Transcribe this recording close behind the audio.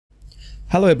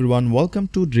Hello everyone, welcome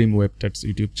to Dream Webtats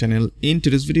YouTube channel. In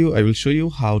today's video, I will show you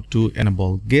how to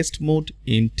enable guest mode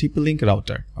in TP-Link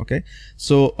router. Okay,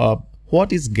 so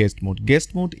what is guest mode?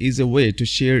 Guest mode is a way to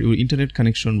share your internet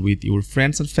connection with your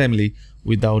friends and family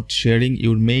without sharing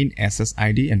your main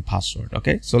SSID and password.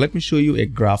 Okay, so let me show you a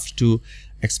graph to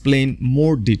explain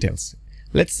more details.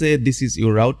 Let's say this is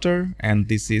your router and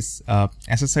this is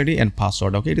SSID and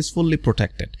password. Okay, it is fully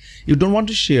protected. You don't want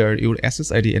to share your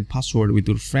SSID and password with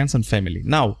your friends and family.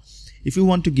 Now, if you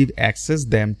want to give access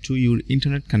them to your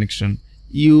internet connection,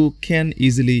 you can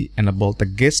easily enable the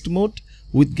guest mode.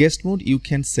 With guest mode, you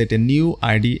can set a new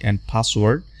ID and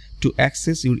password to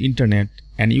access your internet,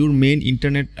 and your main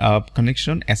internet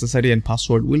connection, SSID and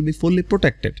password will be fully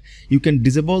protected. You can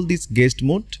disable this guest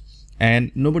mode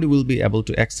and nobody will be able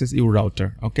to access your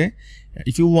router. Okay,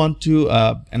 if you want to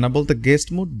enable the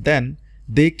guest mode, then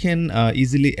they can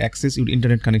easily access your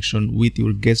internet connection with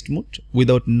your guest mode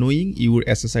without knowing your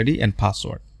SSID and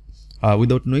password,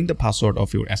 without knowing the password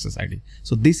of your SSID.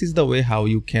 So this is the way how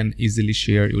you can easily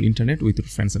share your internet with your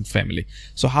friends and family.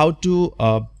 So how to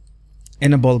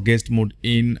enable guest mode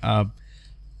in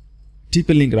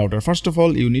TP-Link router? First of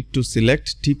all, you need to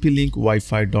select TP-Link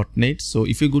Wi-Fi.net. So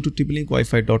if you go to TP-Link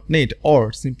Wi-Fi.net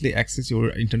or simply access your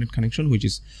internet connection, which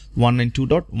is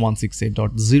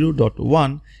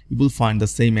 192.168.0.1, you will find the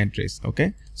same address.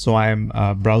 Okay, so I am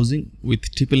browsing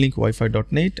with TP-Link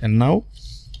Wi-Fi.net, and now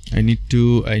I need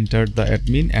to enter the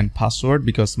admin and password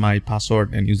because my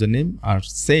password and username are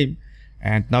same.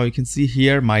 And now you can see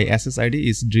here my SSID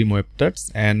is Dream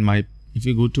Webtats, and if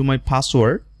you go to my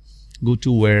password, go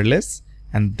to wireless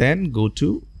and then go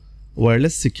to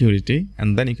wireless security,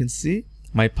 and then you can see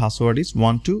my password is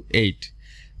 128.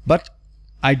 But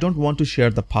I don't want to share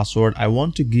the password. I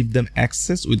want to give them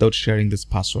access without sharing this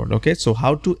password. Okay, so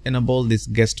how to enable this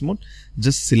guest mode?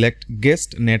 Just select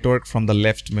guest network from the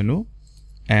left menu,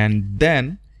 and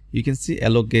then you can see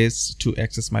allow guests to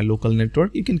access my local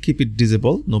network. You can keep it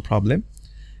disabled, no problem.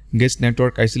 Guest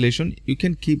network isolation, you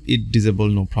can keep it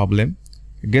disabled, no problem.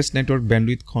 Guest network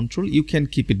bandwidth control, you can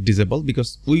keep it disabled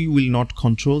because we will not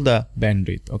control the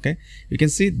bandwidth. Okay, you can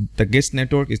see the guest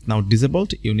network is now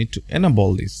disabled. You need to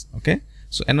enable this. Okay,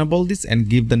 so enable this and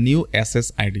give the new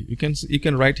SSID. You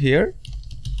can write here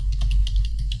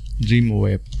Dream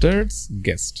Webtats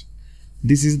guest.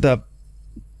 This is the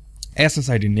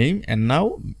SSID name, and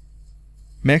now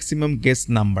maximum guest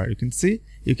number. You can see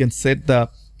you can set the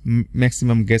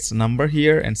maximum guest number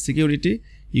here, and security,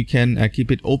 you can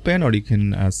keep it open or you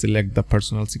can select the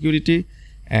personal security,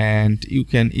 and you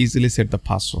can easily set the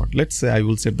password. Let's say I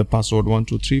will set the password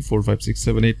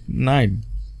 123456789.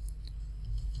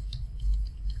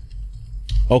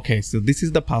 Okay, so this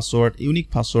is the password,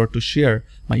 unique password to share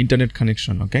my internet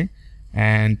connection. Okay,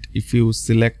 and if you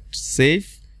select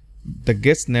save, the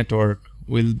guest network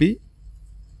will be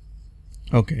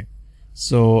okay.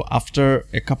 So after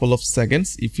a couple of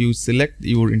seconds, if you select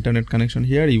your internet connection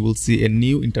here, you will see a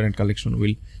new internet connection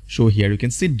will show here. You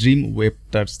can see Dream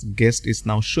Webtats guest is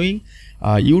now showing.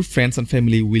 Your friends and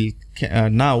family will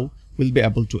now be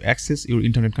able to access your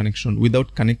internet connection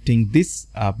without connecting this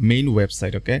main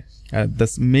website. Okay,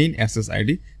 this main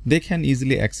SSID, they can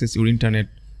easily access your internet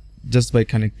just by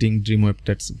connecting Dream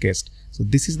Webtats guest. So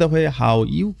this is the way how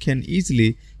you can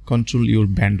easily control your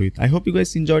bandwidth. I hope you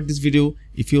guys enjoyed this video.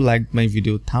 If you liked my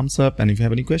video, thumbs up, and if you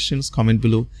have any questions, comment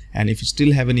below, and if you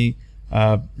still have any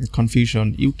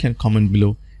confusion, you can comment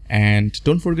below, and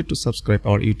don't forget to subscribe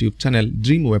our YouTube channel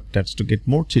Dream Webtats to get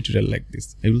more tutorial like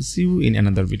this. I will see you in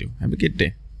another video. Have a good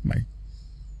day. Bye.